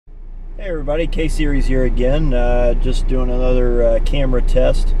Hey everybody, K-Series here again, just doing another camera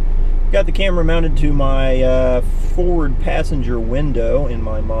test. Got the camera mounted to my forward passenger window in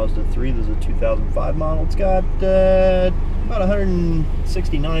my Mazda 3. This is a 2005 model. It's got about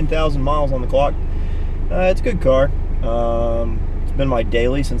 169,000 miles on the clock. It's a good car. It's been my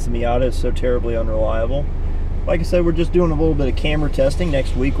daily since the Miata is so terribly unreliable. Like I said, we're just doing a little bit of camera testing.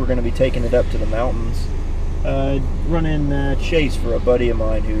 Next week we're going to be taking it up to the mountains. Running Chase for a buddy of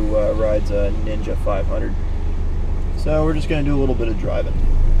mine who rides a Ninja 500. So we're just going to do a little bit of driving.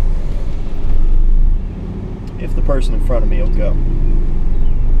 If the person in front of me will go.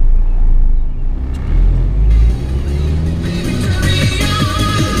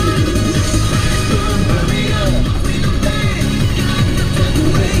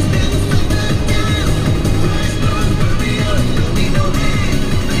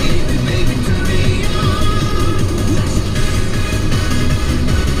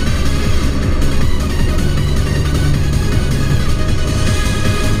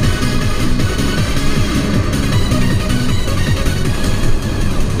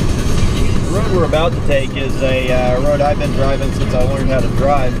 We're about to take is a road I've been driving since I learned how to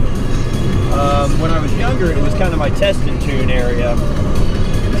drive. When I was younger, it was kind of my test and tune area.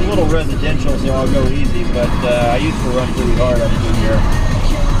 It's a little residential, so I'll go easy, but I used to run pretty hard up through here.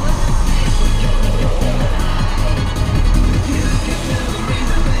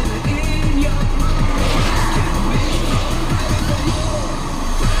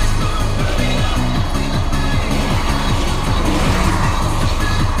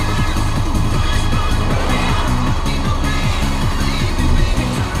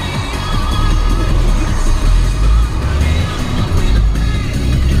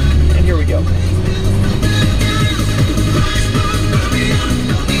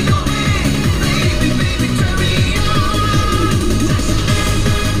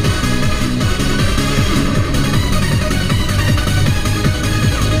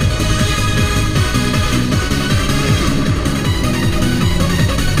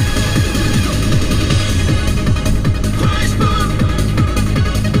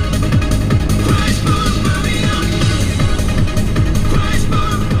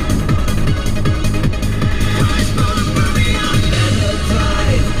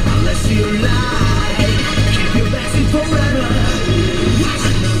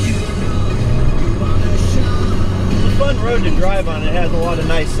 Road to drive on. It has a lot of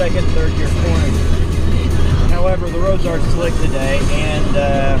nice second, third gear corners. However, the roads are slick today, and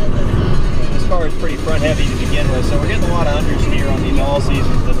this car is pretty front heavy to begin with, so we're getting a lot of understeer on these all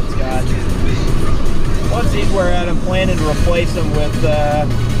seasons that it's got. Once these wear out, I'm planning to replace them with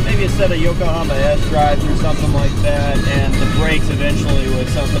maybe a set of Yokohama S drives or something like that, and the brakes eventually with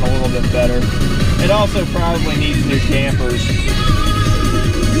something a little bit better. It also probably needs new dampers.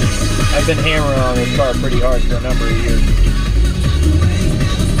 I've been hammering on this car pretty hard for a number of years.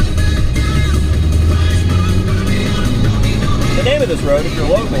 The name of this road, if you're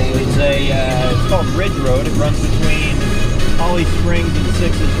local, is it's called Ridge Road. It runs between Holly Springs and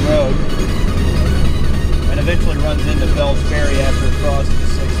Sixes Road, and eventually runs into Fells Ferry after it crosses the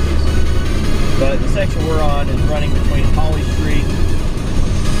Sixes. But the section we're on is running between Holly Street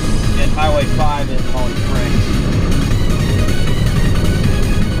and Highway 5 in Holly Springs.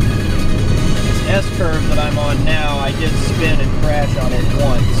 S-curve that I'm on now, I did spin and crash on it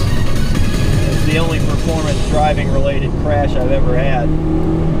once. It's the only performance driving related crash I've ever had.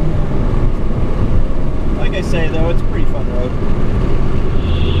 Like I say though, it's a pretty fun road.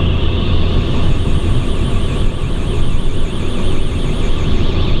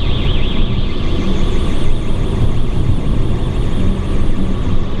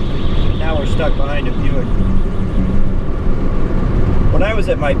 Now we're stuck behind a Buick. When I was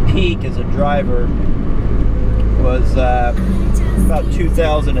at my peak as a driver was about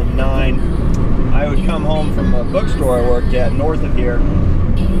 2009. I would come home from a bookstore I worked at north of here,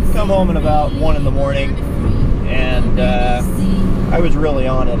 come home at about 1 in the morning, and I was really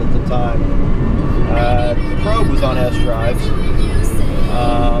on it at the time. The Probe was on S drives,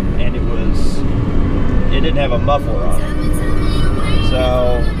 and it didn't have a muffler on it.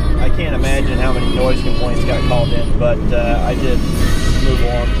 So I can't imagine how many noise complaints got called in, but I did move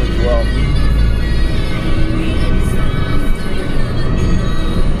along pretty well.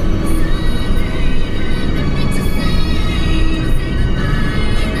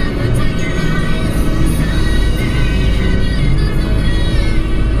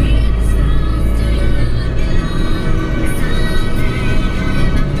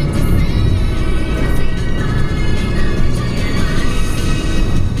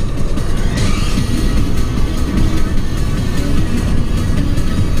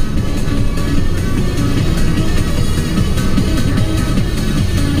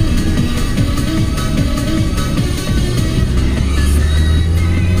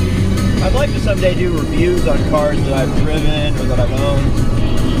 reviews on cars that I've driven or that I've owned,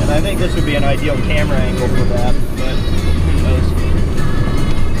 and I think this would be an ideal camera angle for that, but who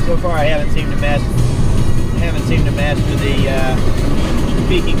knows. So far I haven't seemed to master the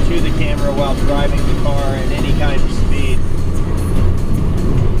speaking to the camera while driving the car at any kind of speed.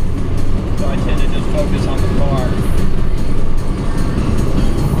 So I tend to just focus on the car.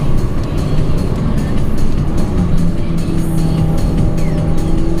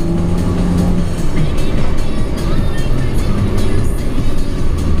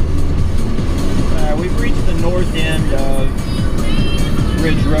 We've reached the north end of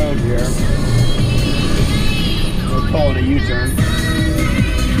Ridge Road here. We'll call it a U-turn.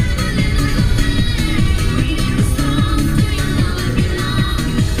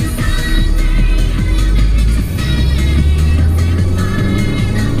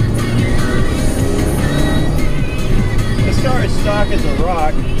 This car is stock as a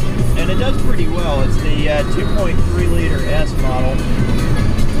rock, and it does pretty well. It's the 2.3 liter S model.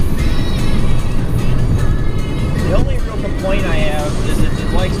 The only real complaint I have is that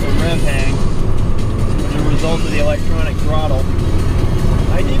it likes to rev hang as a result of the electronic throttle.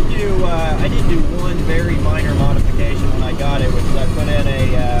 I did do one very minor modification when I got it, which is I put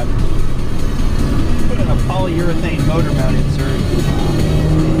in a polyurethane motor mount insert.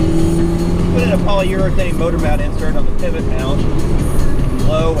 Put in a polyurethane motor mount insert on the pivot mount,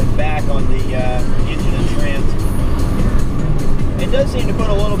 low and back on the engine and trans. It does seem to put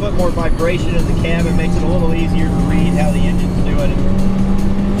a little bit more vibration in the cab. It makes it a little easier to read how the engine's doing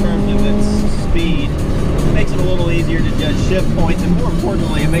in terms of its speed. It makes it a little easier to judge shift points, and more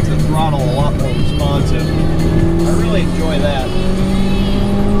importantly, it makes the throttle a lot more responsive. I really enjoy that,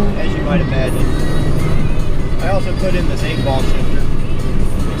 as you might imagine. I also put in this 8-ball shifter,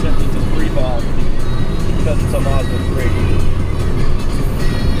 except it's a 3-ball because it's a Mazda 3.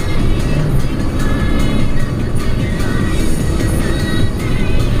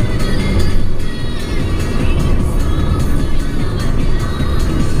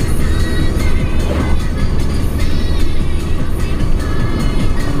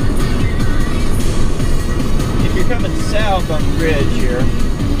 South on the ridge here,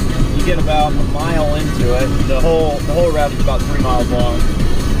 you get about a mile into it. The whole route is about 3 miles long.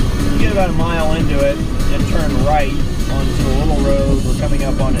 You get about a mile into it and turn right onto a little road. We're coming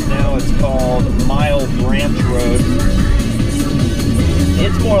up on it now. It's called Mile Branch Road.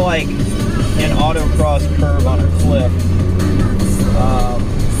 It's more like an autocross curve on a cliff.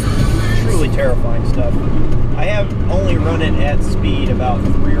 Truly terrifying stuff. I have only run it at speed about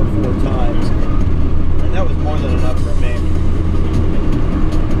 3 or 4 times. That was more than enough for me.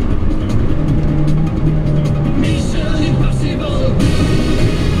 Mission impossible.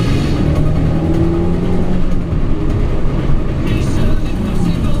 Mission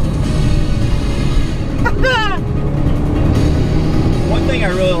impossible. One thing I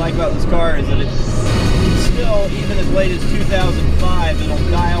really like about this car is that it's still, even as late as 2005, it'll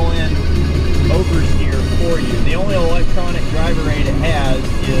dial in oversteer for you. The only electronic driver aid it has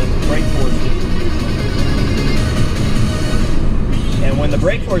is brake force distribution. And when the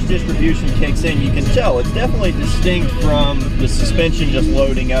brake force distribution kicks in, you can tell it's definitely distinct from the suspension just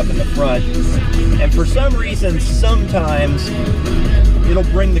loading up in the front. And for some reason, sometimes it'll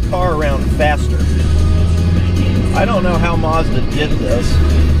bring the car around faster. I don't know how Mazda did this,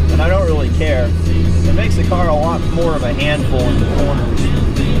 and I don't really care. It makes the car a lot more of a handful in the corners.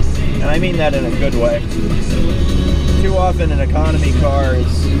 And I mean that in a good way. Too often an economy car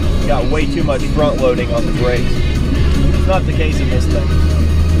has got way too much front loading on the brakes. It's not the case in this thing.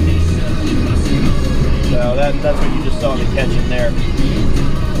 So that's what you just saw me catching there.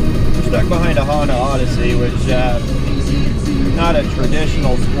 We're stuck behind a Honda Odyssey, which not a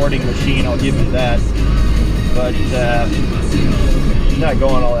traditional sporting machine, I'll give you that. But he's not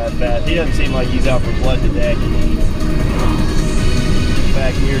going all that fast. He doesn't seem like he's out for blood today. In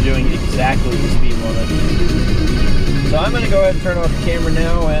fact, we are doing exactly the speed limit. So I'm going to go ahead and turn off the camera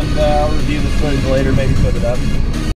now, and I'll review this footage later, maybe put it up.